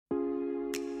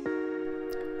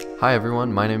Hi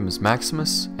everyone, my name is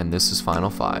Maximus, and this is Final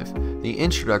 5, the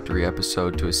introductory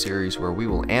episode to a series where we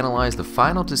will analyze the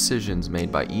final decisions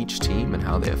made by each team and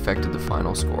how they affected the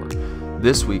final score.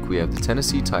 This week we have the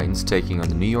Tennessee Titans taking on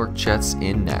the New York Jets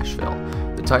in Nashville.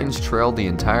 The Titans trailed the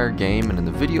entire game, and in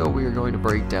the video we are going to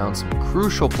break down some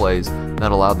crucial plays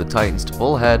that allowed the Titans to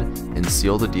pull ahead and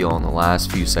seal the deal in the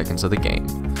last few seconds of the game.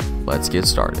 Let's get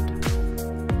started.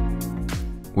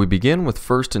 We begin with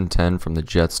 1st and 10 from the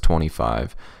Jets'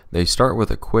 25. They start with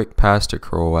a quick pass to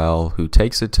Crowell, who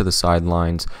takes it to the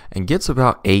sidelines and gets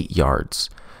about 8 yards.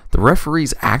 The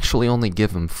referees actually only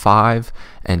give him 5,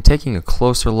 and taking a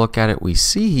closer look at it, we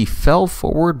see he fell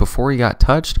forward before he got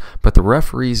touched, but the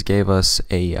referees gave us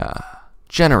a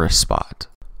generous spot.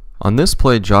 On this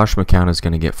play, Josh McCown is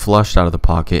going to get flushed out of the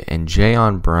pocket, and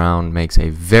Jayon Brown makes a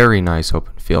very nice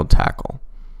open field tackle.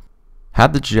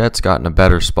 Had the Jets gotten a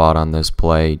better spot on this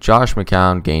play, Josh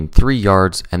McCown gained 3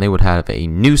 yards and they would have a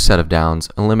new set of downs,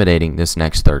 eliminating this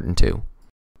next 3rd and 2.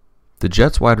 The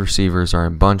Jets wide receivers are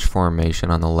in bunch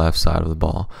formation on the left side of the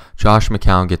ball. Josh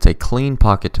McCown gets a clean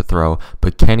pocket to throw,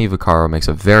 but Kenny Vaccaro makes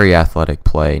a very athletic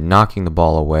play, knocking the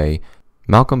ball away.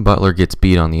 Malcolm Butler gets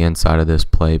beat on the inside of this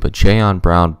play, but Jayon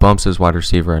Brown bumps his wide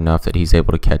receiver enough that he's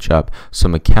able to catch up, so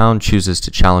McCown chooses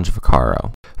to challenge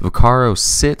Vaccaro. Vaccaro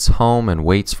sits home and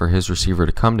waits for his receiver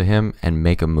to come to him and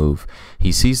make a move.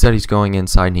 He sees that he's going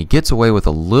inside and he gets away with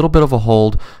a little bit of a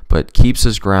hold, but keeps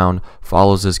his ground,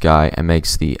 follows his guy, and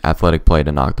makes the athletic play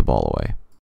to knock the ball away.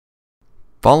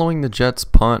 Following the Jets'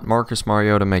 punt, Marcus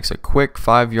Mariota makes a quick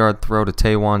 5-yard throw to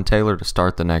Taywan Taylor to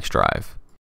start the next drive.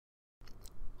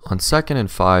 On 2nd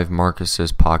and 5,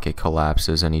 Marcus's pocket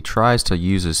collapses and he tries to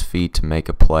use his feet to make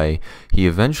a play. He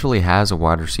eventually has a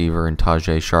wide receiver in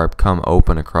Tajae Sharpe come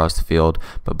open across the field,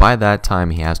 but by that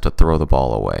time he has to throw the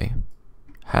ball away.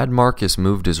 Had Marcus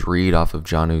moved his read off of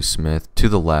Jonnu Smith to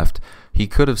the left, he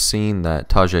could have seen that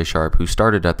Tajae Sharpe, who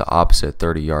started at the opposite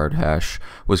 30-yard hash,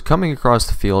 was coming across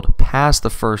the field past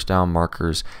the first down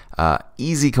markers.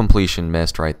 Easy completion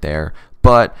missed right there.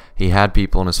 But he had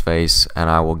people in his face, and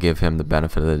I will give him the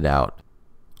benefit of the doubt.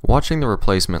 Watching the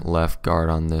replacement left guard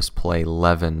on this play,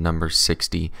 Levin, number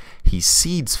 60, he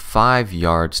cedes 5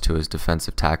 yards to his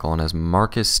defensive tackle, and as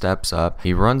Marcus steps up,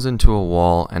 he runs into a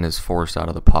wall and is forced out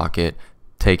of the pocket,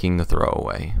 taking the throw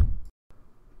away.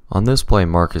 On this play,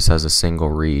 Marcus has a single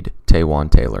read,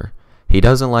 Taywan Taylor. He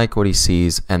doesn't like what he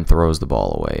sees and throws the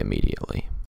ball away immediately.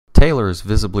 Taylor is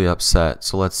visibly upset,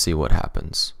 so let's see what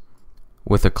happens.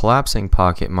 With a collapsing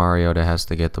pocket, Mariota has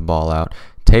to get the ball out.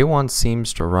 Taywan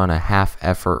seems to run a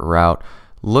half-effort route,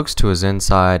 looks to his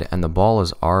inside, and the ball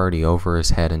is already over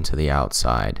his head and to the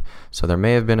outside. So there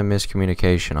may have been a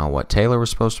miscommunication on what Taylor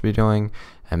was supposed to be doing,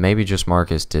 and maybe just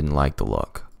Marcus didn't like the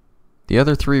look. The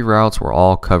other 3 routes were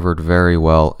all covered very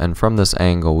well, and from this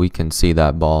angle we can see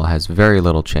that ball has very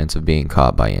little chance of being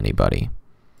caught by anybody.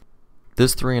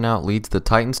 This 3-and-out leads the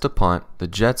Titans to punt. The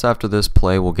Jets after this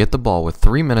play will get the ball with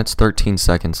 3 minutes 13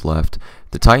 seconds left.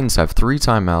 The Titans have 3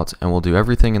 timeouts and will do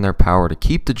everything in their power to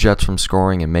keep the Jets from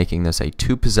scoring and making this a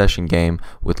 2-possession game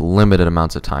with limited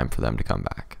amounts of time for them to come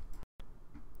back.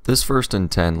 This 1st and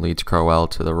 10 leads Crowell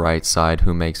to the right side,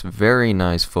 who makes very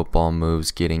nice football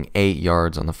moves, getting 8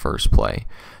 yards on the first play.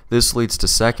 This leads to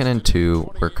 2nd and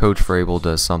 2, where Coach Vrabel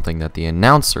does something that the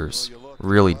announcers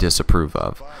really disapprove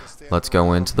of. Let's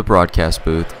go into the broadcast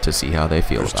booth to see how they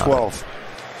feel about 12.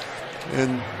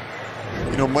 And,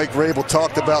 you know, Mike Vrabel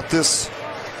talked about this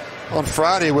on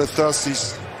Friday with us. He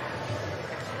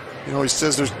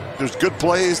says there's good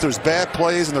plays, there's bad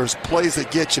plays, and there's plays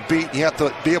that get you beat. You have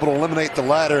to be able to eliminate the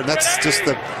latter, and that's just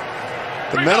the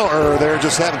mental error there,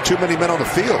 just having too many men on the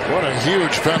field. What a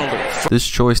huge penalty. This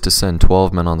choice to send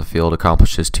 12 men on the field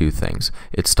accomplishes 2 things.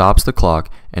 It stops the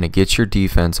clock, and it gets your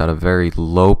defense at a very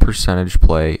low percentage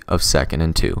play of 2nd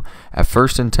and 2. At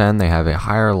 1st and 10, they have a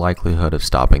higher likelihood of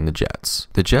stopping the Jets.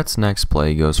 The Jets' next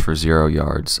play goes for 0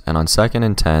 yards, and on 2nd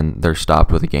and 10, they're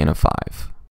stopped with a gain of 5.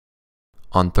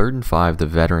 On 3rd and 5, the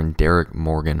veteran Derek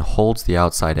Morgan holds the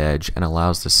outside edge and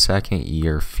allows the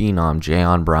second-year phenom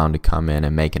Jayon Brown to come in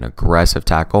and make an aggressive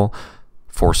tackle,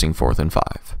 forcing 4th and 5.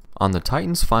 On the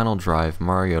Titans' final drive,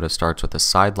 Mariota starts with a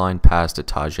sideline pass to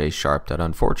Tajae Sharpe that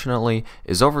unfortunately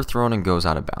is overthrown and goes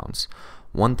out of bounds.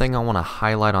 One thing I want to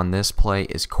highlight on this play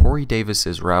is Corey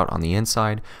Davis's route on the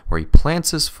inside, where he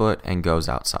plants his foot and goes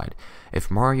outside. If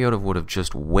Mariota would have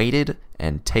just waited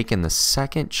and taken the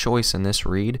second choice in this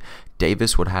read,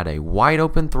 Davis would have had a wide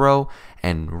open throw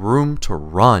and room to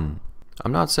run.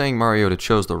 I'm not saying Mariota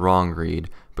chose the wrong read,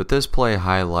 but this play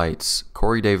highlights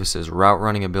Corey Davis's route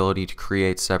running ability to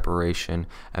create separation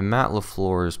and Matt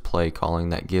LaFleur's play calling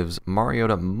that gives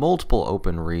Mariota multiple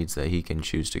open reads that he can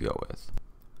choose to go with.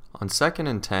 On 2nd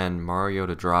and 10,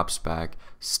 Mariota drops back,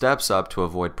 steps up to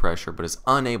avoid pressure, but is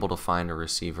unable to find a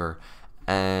receiver,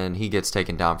 and he gets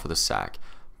taken down for the sack.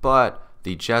 But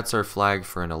the Jets are flagged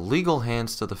for an illegal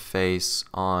hands to the face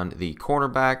on the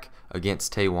cornerback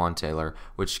against Taywan Taylor,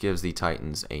 which gives the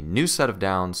Titans a new set of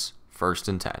downs, 1st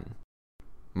and 10.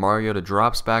 Mariota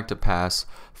drops back to pass,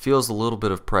 feels a little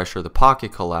bit of pressure, the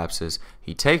pocket collapses,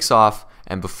 he takes off,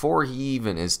 and before he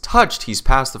even is touched, he's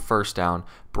past the 1st down,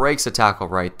 breaks a tackle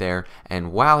right there,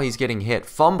 and while he's getting hit,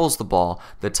 fumbles the ball.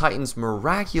 The Titans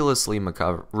miraculously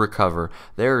recover.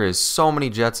 There is so many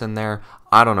Jets in there,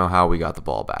 I don't know how we got the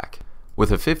ball back.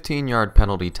 With a 15-yard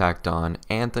penalty tacked on,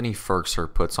 Anthony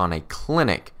Ferkser puts on a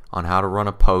clinic on how to run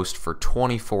a post for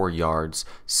 24 yards,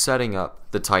 setting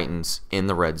up the Titans in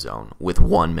the red zone with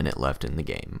 1 minute left in the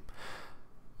game.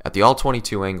 At the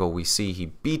all-22 angle, we see he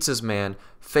beats his man,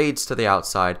 fades to the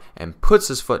outside, and puts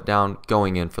his foot down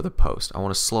going in for the post. I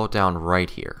want to slow it down right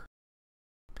here.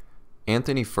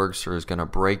 Anthony Ferkser is going to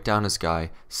break down his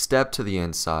guy, step to the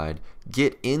inside,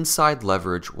 get inside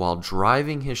leverage while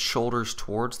driving his shoulders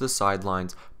towards the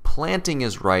sidelines, planting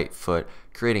his right foot,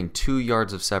 creating 2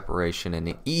 yards of separation and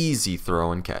an easy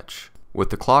throw and catch. With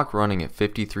the clock running at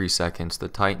 53 seconds, the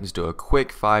Titans do a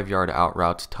quick 5-yard out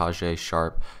route to Tajay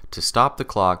Sharp to stop the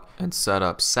clock and set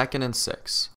up 2nd and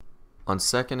 6. On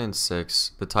 2nd and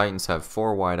 6, the Titans have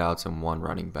 4 wideouts and 1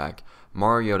 running back.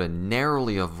 Mariota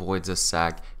narrowly avoids a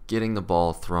sack, getting the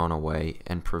ball thrown away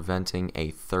and preventing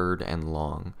a 3rd and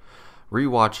long.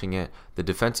 Rewatching it, the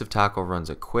defensive tackle runs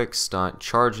a quick stunt,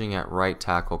 charging at right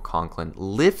tackle Conklin,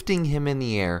 lifting him in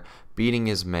the air, beating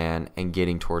his man, and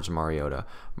getting towards Mariota.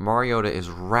 Mariota is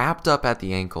wrapped up at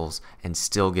the ankles and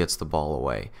still gets the ball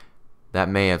away. That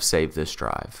may have saved this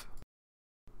drive.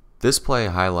 This play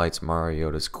highlights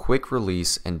Mariota's quick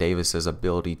release and Davis's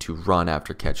ability to run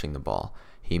after catching the ball.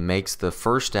 He makes the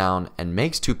 1st down and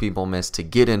makes 2 people miss to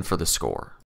get in for the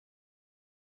score.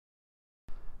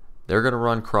 They're going to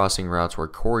run crossing routes where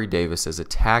Corey Davis is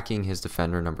attacking his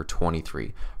defender number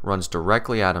 23, runs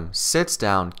directly at him, sits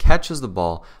down, catches the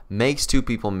ball, makes 2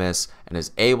 people miss, and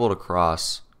is able to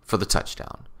cross for the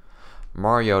touchdown.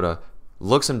 Mariota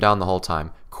looks him down the whole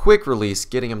time, quick release,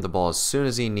 getting him the ball as soon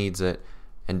as he needs it,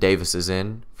 and Davis is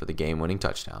in for the game-winning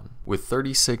touchdown. With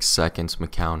 36 seconds,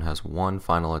 McCown has one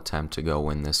final attempt to go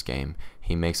win this game.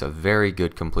 He makes a very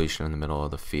good completion in the middle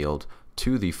of the field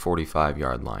to the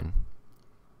 45-yard line.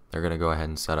 They're going to go ahead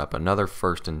and set up another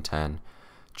 1st and 10.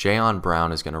 Jayon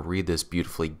Brown is going to read this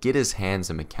beautifully, get his hands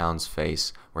in McCown's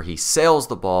face, where he sails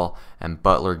the ball, and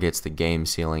Butler gets the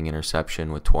game-sealing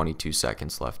interception with 22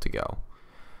 seconds left to go.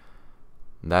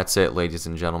 That's it, ladies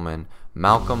and gentlemen.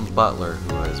 Malcolm Butler,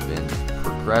 who has been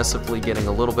progressively getting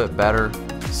a little bit better,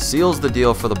 seals the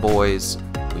deal for the boys.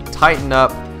 We tighten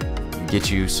up and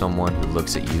get you someone who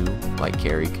looks at you like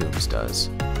Kerry Coombs does.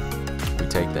 We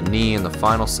take the knee in the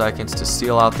final seconds to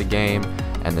seal out the game,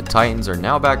 and the Titans are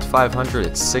now back to 500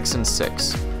 at 6 and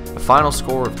 6. A final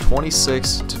score of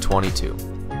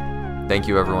 26-22. Thank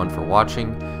you everyone for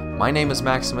watching. My name is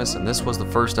Maximus, and this was the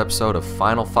first episode of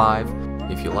Final 5.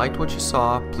 If you liked what you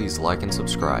saw, please like and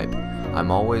subscribe.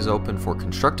 I'm always open for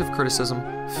constructive criticism,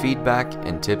 feedback,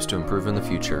 and tips to improve in the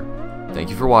future. Thank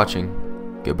you for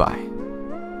watching. Goodbye.